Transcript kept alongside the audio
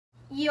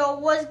Yo,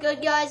 what's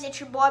good, guys? It's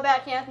your boy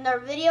back here with another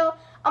video.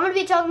 I'm going to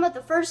be talking about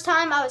the first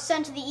time I was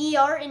sent to the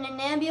ER in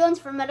an ambulance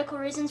for medical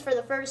reasons for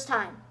the first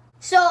time.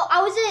 So,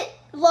 I was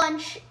at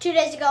lunch 2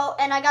 days ago,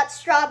 and I got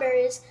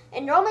strawberries.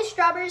 And normally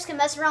strawberries can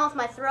mess around with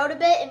my throat a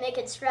bit and make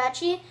it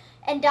scratchy.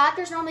 And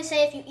doctors normally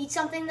say if you eat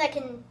something that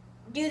can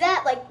do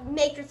that, like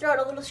make your throat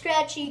a little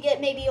scratchy, you get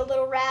maybe a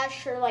little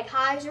rash or like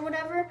hives or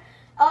whatever,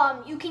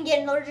 you can get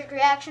an allergic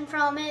reaction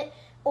from it,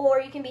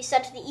 or you can be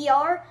sent to the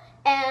ER.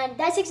 And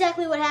that's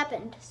exactly what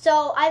happened.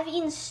 So I've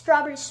eaten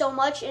strawberries so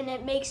much and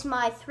it makes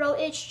my throat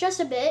itch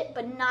just a bit,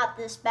 but not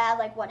this bad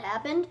like what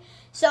happened.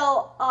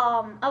 So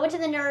I went to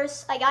the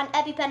nurse. I got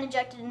an EpiPen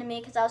injected into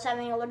me because I was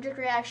having an allergic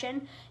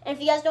reaction. And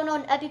if you guys don't know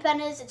what an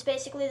EpiPen is, it's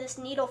basically this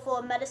needle full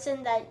of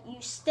medicine that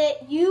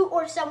you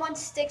or someone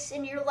sticks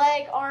in your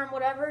leg, arm,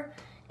 whatever.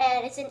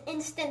 And it's an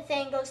instant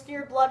thing, goes through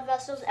your blood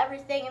vessels,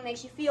 everything, and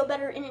makes you feel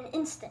better in an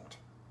instant.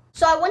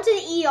 So I went to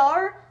the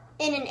ER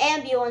in an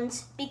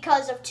ambulance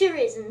because of two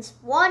reasons.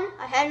 One,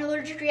 I had an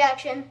allergic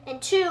reaction,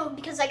 and two,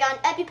 because I got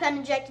an EpiPen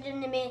injected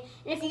into me.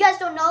 And if you guys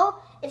don't know,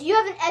 if you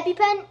have an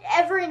EpiPen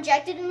ever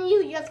injected into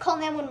you, you have to call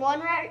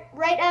 911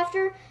 right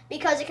after,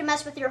 because it can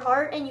mess with your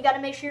heart, and you got to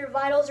make sure your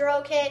vitals are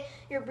okay,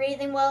 you're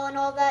breathing well, and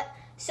all that.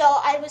 So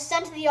I was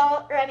sent to the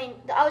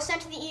I was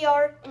sent to the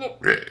ER, and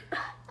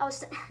I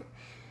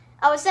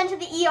was sent to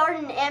the ER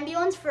in an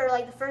ambulance for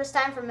like the first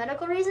time for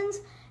medical reasons.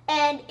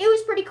 And it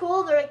was pretty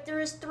cool. There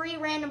was 3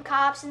 random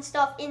cops and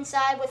stuff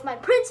inside with my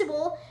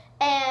principal.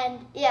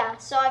 And yeah,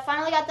 so I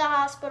finally got to the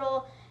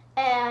hospital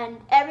and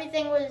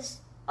everything was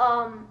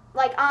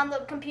like on the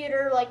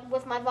computer, like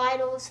with my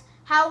vitals,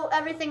 how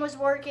everything was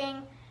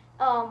working,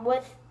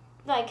 with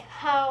like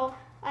how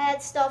I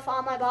had stuff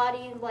on my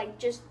body, like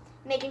just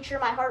making sure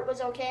my heart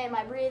was okay,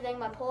 my breathing,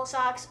 my pulse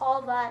ox, all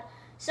of that.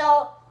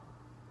 So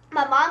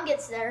my mom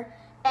gets there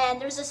and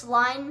there's this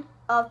line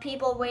of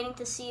people waiting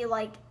to see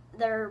like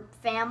their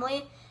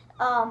family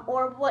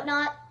or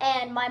whatnot,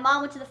 and my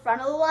mom went to the front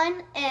of the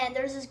line, and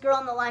there's this girl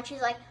in the line.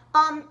 She's like,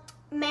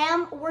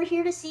 ma'am, we're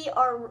here to see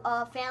our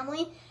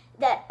family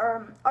that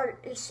are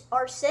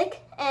sick.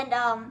 And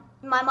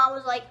my mom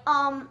was like,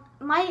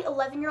 my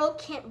 11-year-old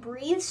can't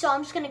breathe, so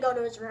I'm just gonna go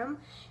to his room.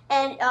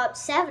 And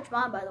savage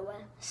mom, by the way.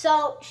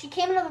 So she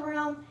came into the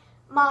room,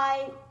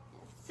 my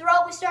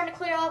throat was starting to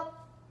clear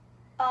up,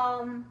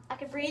 I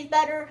could breathe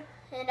better,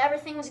 and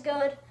everything was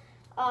good.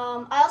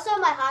 I also have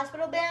my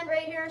hospital band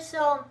right here,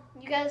 so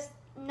you guys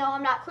know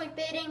I'm not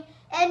clickbaiting.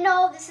 And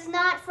no, this is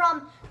not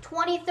from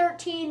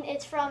 2013,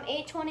 it's from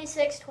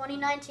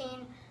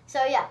 8/26/2019.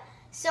 So yeah,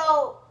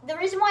 so the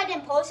reason why I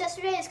didn't post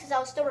yesterday is because I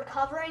was still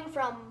recovering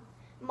from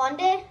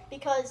Monday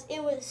because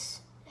it was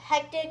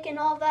hectic and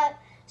all that.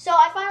 So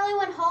I finally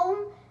went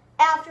home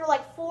after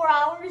like 4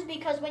 hours,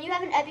 because when you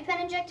have an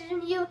EpiPen injected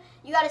into you,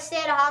 you got to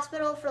stay at a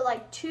hospital for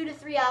like 2 to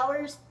 3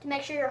 hours to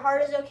make sure your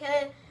heart is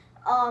okay.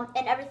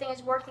 And everything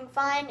is working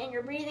fine and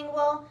you're breathing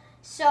well.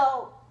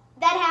 So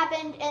that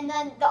happened, and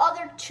then the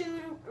other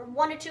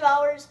 1 to 2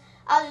 hours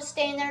I was just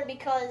staying there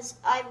because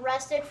I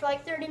rested for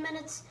like 30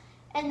 minutes,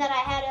 and then I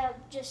had to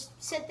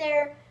just sit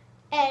there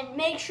and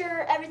make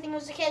sure everything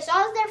was okay. So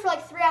I was there for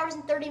like 3 hours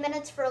and 30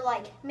 minutes for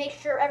like make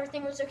sure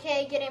everything was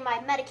okay, getting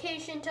my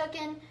medication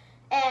taken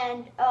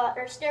and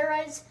or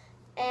steroids,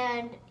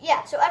 and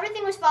yeah, so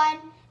everything was fine.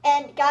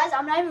 And guys,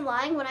 I'm not even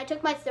lying, when I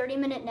took my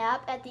 30-minute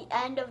nap at the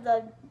end of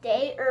the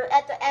day, or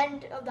at the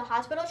end of the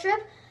hospital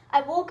trip,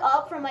 I woke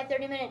up from my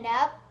 30-minute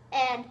nap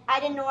and I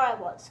didn't know where I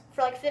was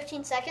for like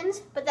 15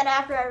 seconds, but then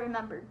after I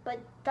remembered.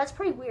 But that's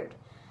pretty weird.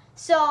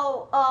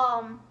 So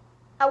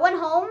I went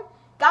home,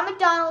 got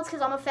McDonald's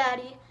because I'm a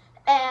fatty,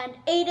 and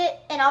ate it,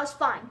 and I was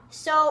fine.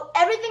 So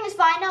everything is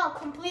fine now,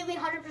 completely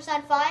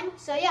 100% fine.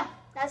 So yeah,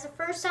 that's the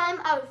first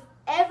time I've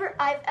ever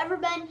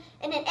been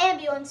in an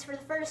ambulance for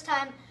the first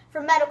time for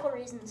medical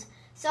reasons.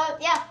 So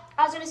yeah,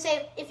 I was gonna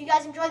say, if you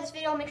guys enjoyed this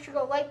video, make sure to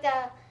go like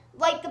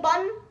the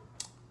button,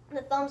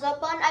 the thumbs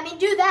up button. I mean,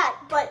 do that.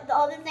 But the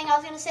other thing I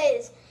was gonna say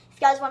is, if you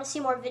guys want to see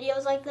more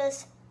videos like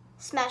this,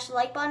 smash the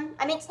like button.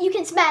 I mean, you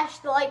can smash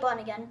the like button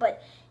again,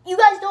 but you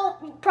guys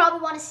don't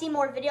probably want to see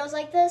more videos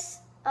like this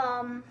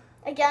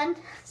again.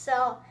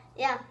 So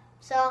yeah,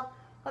 so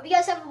hope you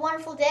guys have a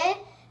wonderful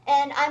day.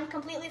 And I'm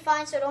completely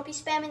fine, so don't be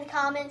spamming the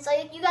comments.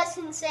 Like, you guys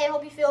can say, I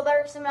hope you feel better,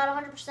 because I'm not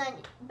 100%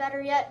 better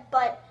yet.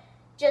 But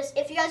just,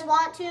 if you guys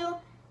want to,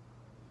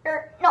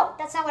 or, no,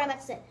 that's not what I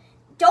meant to say.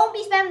 Don't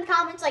be spamming the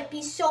comments, like,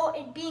 being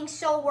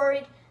so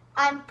worried.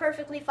 I'm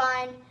perfectly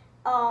fine.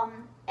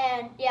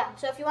 And, yeah,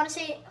 so if you want to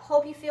say,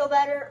 hope you feel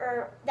better,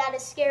 or that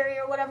is scary,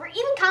 or whatever,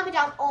 even comment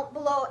down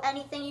below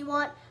anything you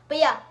want. But,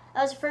 yeah,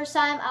 that was the first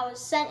time I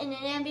was sent in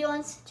an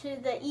ambulance to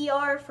the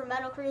ER for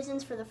medical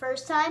reasons for the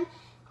first time.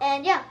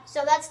 And yeah,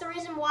 so that's the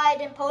reason why I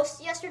didn't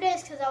post yesterday,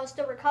 is because I was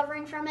still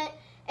recovering from it.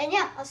 And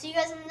yeah, I'll see you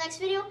guys in the next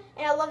video.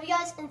 And I love you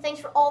guys, and thanks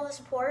for all the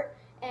support.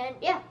 And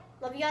yeah,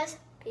 love you guys.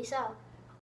 Peace out.